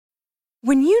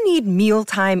When you need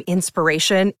mealtime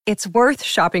inspiration, it's worth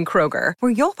shopping Kroger,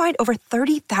 where you'll find over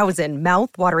 30,000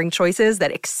 mouth-watering choices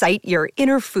that excite your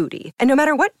inner foodie. And no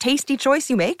matter what tasty choice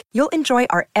you make, you'll enjoy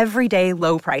our everyday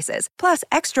low prices, plus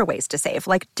extra ways to save,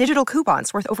 like digital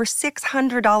coupons worth over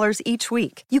 $600 each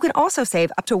week. You can also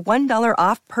save up to $1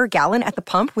 off per gallon at the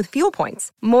pump with fuel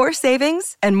points. More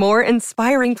savings and more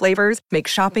inspiring flavors make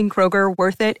shopping Kroger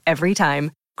worth it every time.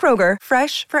 Kroger,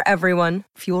 fresh for everyone.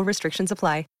 Fuel restrictions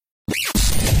apply.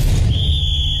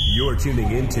 You're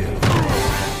tuning into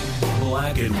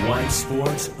Black and White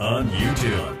Sports on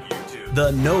YouTube.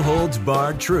 The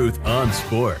no-holds-barred truth on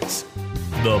sports.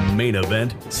 The main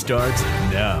event starts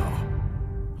now.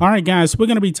 All right, guys, we're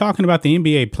going to be talking about the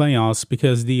NBA playoffs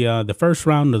because the first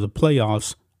round of the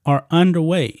playoffs are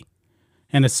underway.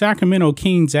 And the Sacramento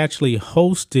Kings actually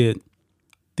hosted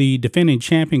the defending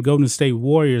champion Golden State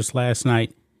Warriors last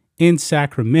night in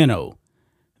Sacramento.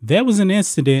 There was an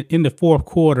incident in the fourth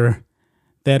quarter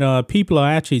that people are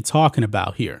actually talking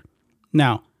about here.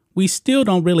 Now, we still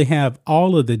don't really have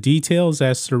all of the details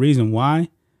as to the reason why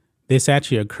this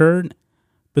actually occurred,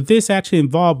 but this actually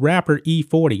involved rapper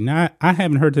E-40. Now, I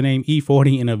haven't heard the name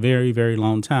E-40 in a very, very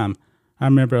long time. I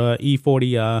remember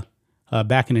E-40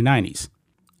 back in the 90s.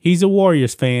 He's a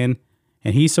Warriors fan,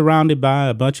 and he's surrounded by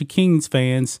a bunch of Kings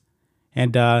fans,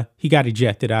 and he got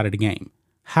ejected out of the game.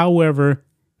 However,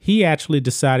 he actually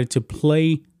decided to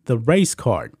play the race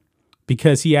card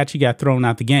because he actually got thrown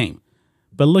out the game.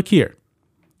 But look here.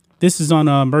 This is on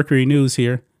Mercury News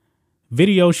here.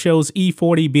 Video shows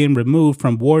E-40 being removed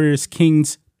from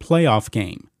Warriors-Kings playoff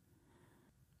game.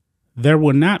 There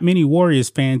were not many Warriors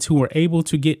fans who were able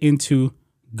to get into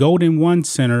Golden One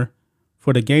Center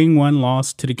for the Game 1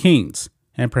 loss to the Kings.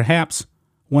 And perhaps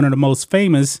one of the most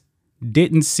famous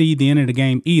didn't see the end of the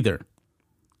game either.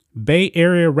 Bay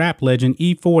Area rap legend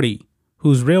E-40,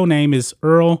 whose real name is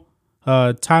Earl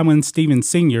Tywin Stevens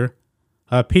Sr.,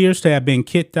 appears to have been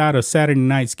kicked out of Saturday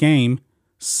night's game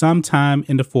sometime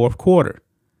in the fourth quarter.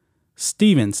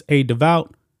 Stevens, a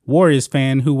devout Warriors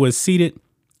fan who was seated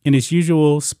in his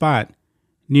usual spot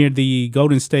near the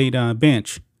Golden State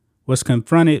bench, was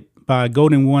confronted by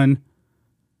Golden One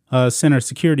Center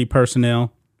security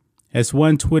personnel, as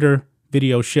one Twitter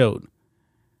video showed.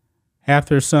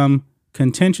 After some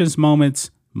contentious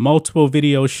moments, multiple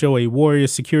videos show a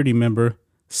Warriors security member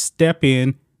step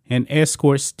in and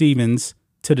escort Stevens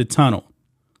to the tunnel,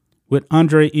 with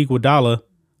Andre Iguodala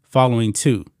following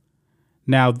too.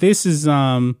 Now, this is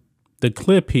the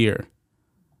clip here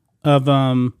of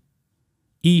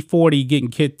E-40 getting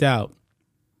kicked out.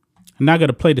 I'm not going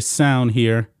to play the sound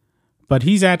here, but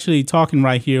he's actually talking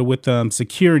right here with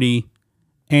security,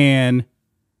 and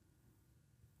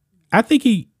I think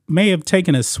he may have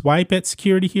taken a swipe at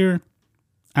security here.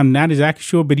 I'm not exactly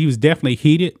sure, but he was definitely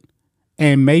heated.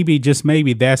 And maybe, just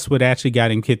maybe, that's what actually got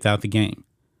him kicked out the game.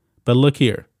 But look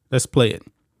here. Let's play it.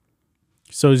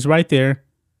 So he's right there.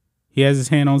 He has his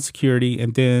hand on security,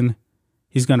 and then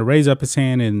he's going to raise up his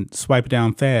hand and swipe it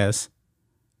down fast.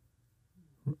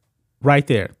 Right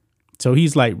there. So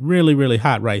he's like really, really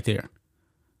hot right there.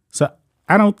 So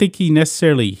I don't think he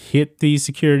necessarily hit the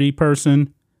security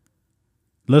person.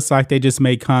 Looks like they just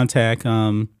made contact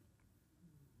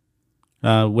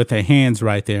with their hands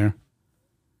right there.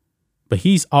 But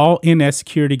he's all in that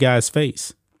security guy's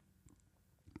face.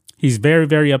 He's very,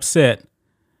 very upset.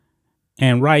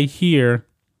 And right here,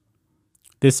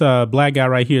 this black guy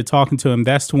right here talking to him,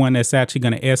 that's the one that's actually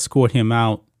going to escort him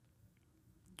out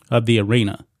of the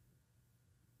arena.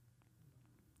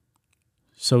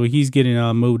 So he's getting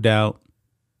moved out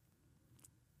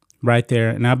right there.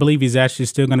 And I believe he's actually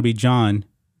still going to be John.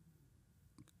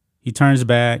 He turns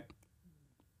back.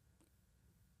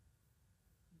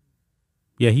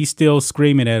 Yeah, he's still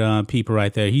screaming at people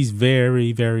right there. He's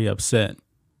very, very upset.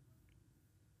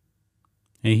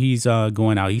 And he's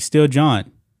going out. He's still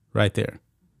John right there.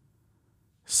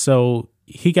 So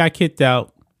he got kicked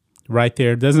out right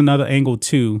there. There's another angle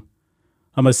too.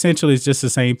 Essentially, it's just the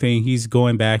same thing. He's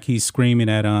going back. He's screaming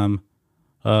at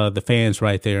the fans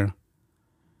right there.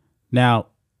 Now,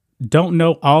 don't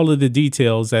know all of the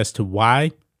details as to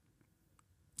why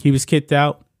he was kicked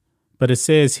out, but it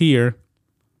says here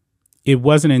it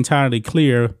wasn't entirely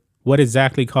clear what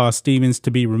exactly caused Stevens to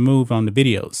be removed on the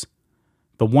videos.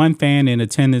 But one fan in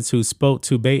attendance who spoke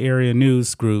to Bay Area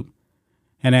News Group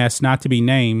and asked not to be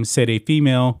named said a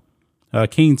female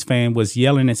Kings fan was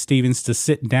yelling at Stevens to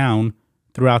sit down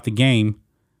throughout the game,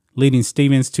 leading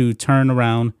Stevens to turn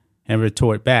around and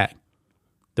retort back.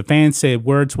 The fan said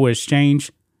words were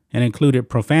exchanged and included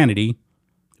profanity,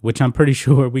 which I'm pretty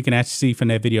sure we can actually see from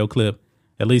that video clip,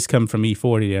 at least coming from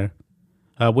E-40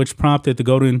 there, which prompted the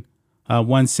Golden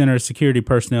one center security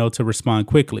personnel to respond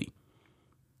quickly.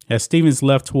 As Stevens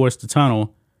left towards the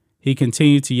tunnel, he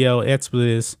continued to yell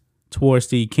expletives towards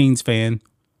the Kings fan,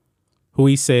 who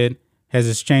he said has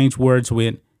exchanged words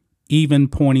with, even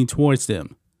pointing towards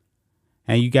them.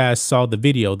 And you guys saw the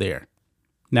video there.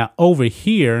 Now over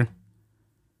here,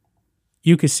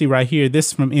 you can see right here, this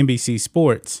is from NBC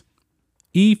Sports.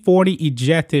 E-40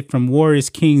 ejected from Warriors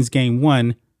Kings Game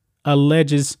 1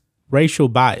 alleges racial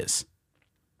bias.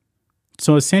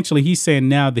 So essentially he's saying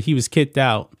now that he was kicked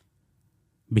out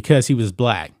because he was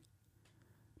black.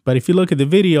 But if you look at the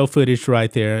video footage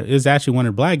right there, it was actually one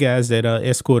of the black guys that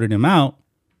escorted him out.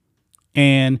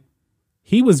 And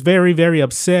he was very, very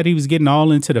upset. He was getting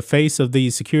all into the face of the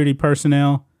security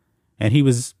personnel. And he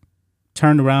was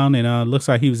turned around and looks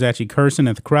like he was actually cursing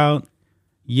at the crowd.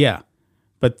 Yeah.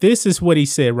 But this is what he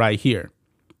said right here.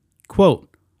 Quote,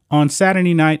 "On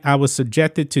Saturday night, I was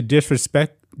subjected to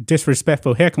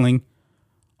disrespectful heckling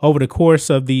over the course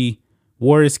of the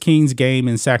Warriors Kings game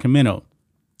in Sacramento,"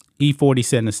 E-40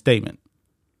 said in a statement.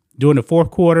 "During the fourth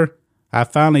quarter, I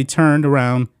finally turned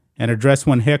around and addressed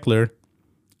one heckler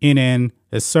in an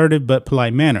assertive but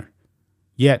polite manner.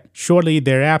 Yet, shortly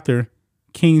thereafter,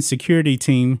 Kings security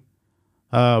team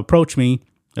approached me,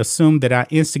 assumed that I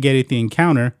instigated the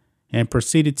encounter, and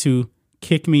proceeded to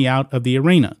kick me out of the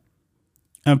arena.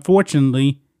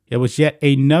 Unfortunately, it was yet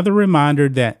another reminder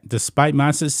that despite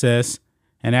my success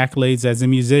and accolades as a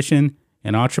musician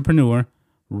and entrepreneur,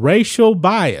 racial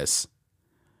bias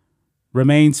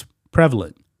remains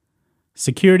prevalent.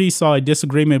 Security saw a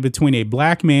disagreement between a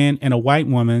black man and a white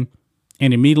woman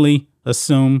and immediately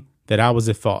assumed that I was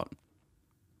at fault.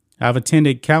 I've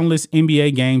attended countless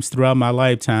NBA games throughout my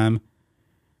lifetime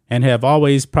and have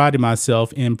always prided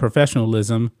myself in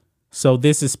professionalism, so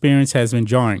this experience has been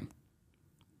jarring.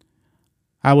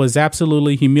 I was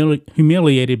absolutely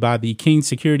humiliated by the Kings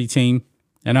security team,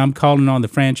 and I'm calling on the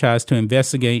franchise to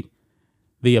investigate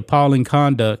the appalling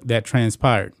conduct that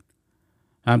transpired.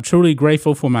 I'm truly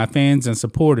grateful for my fans and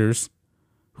supporters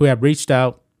who have reached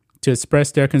out to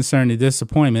express their concern and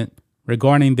disappointment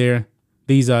regarding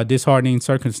these disheartening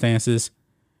circumstances,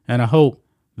 and I hope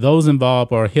those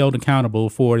involved are held accountable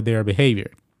for their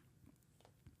behavior."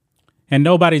 And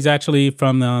nobody's actually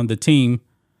from the team,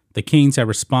 the Kings, have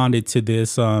responded to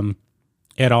this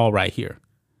at all right here.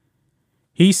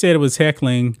 He said it was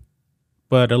heckling,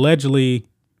 but allegedly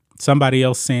somebody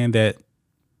else saying that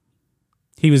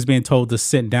he was being told to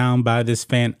sit down by this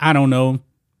fan. I don't know.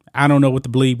 I don't know what to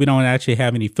believe. We don't actually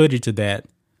have any footage of that.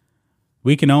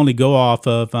 We can only go off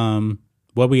of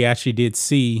what we actually did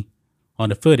see on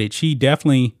the footage. He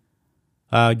definitely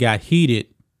got heated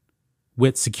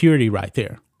with security right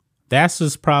there. That's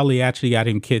just probably actually got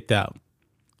him kicked out.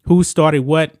 Who started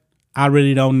what? I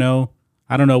really don't know.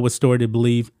 I don't know what story to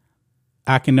believe.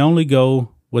 I can only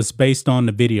go what's based on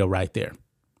the video right there.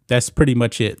 That's pretty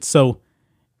much it. So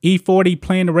E-40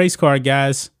 playing the race card,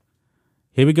 guys.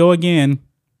 Here we go again.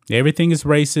 Everything is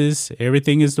racist.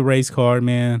 Everything is the race card,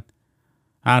 man.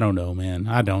 I don't know, man.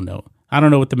 I don't know. I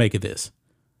don't know what to make of this.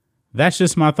 That's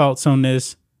just my thoughts on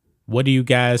this. What do you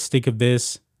guys think of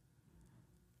this?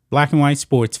 Black and white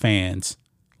sports fans,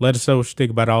 let us know what you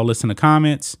think about all this in the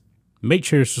comments. Make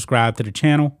sure to subscribe to the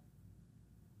channel,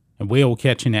 and we'll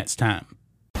catch you next time.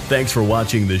 Thanks for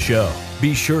watching the show.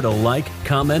 Be sure to like,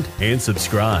 comment, and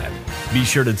subscribe. Be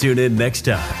sure to tune in next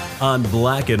time on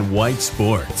Black and White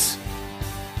Sports.